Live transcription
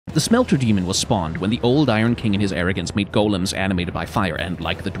The Smelter Demon was spawned when the old Iron King in his arrogance made golems animated by fire, and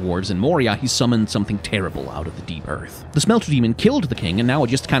like the dwarves in Moria, he summoned something terrible out of the deep earth. The Smelter Demon killed the king, and now it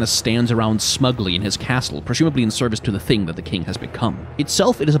just kind of stands around smugly in his castle, presumably in service to the thing that the king has become.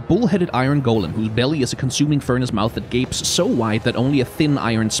 Itself, it is a bull-headed iron golem whose belly is a consuming furnace mouth that gapes so wide that only a thin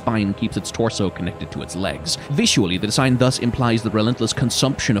iron spine keeps its torso connected to its legs. Visually, the design thus implies the relentless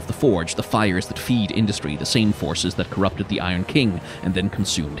consumption of the forge, the fires that feed industry, the same forces that corrupted the Iron King and then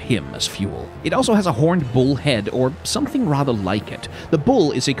consumed him as fuel. It also has a horned bull head, or something rather like it. The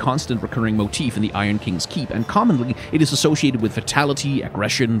bull is a constant recurring motif in the Iron King's keep, and commonly it is associated with vitality,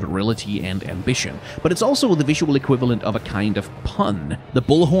 aggression, virility, and ambition. But it's also the visual equivalent of a kind of pun. The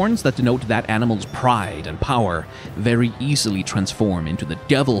bull horns that denote that animal's pride and power very easily transform into the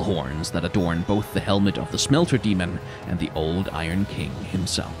devil horns that adorn both the helmet of the Smelter Demon and the old Iron King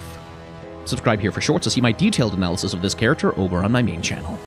himself. Subscribe here for shorts to see my detailed analysis of this character over on my main channel.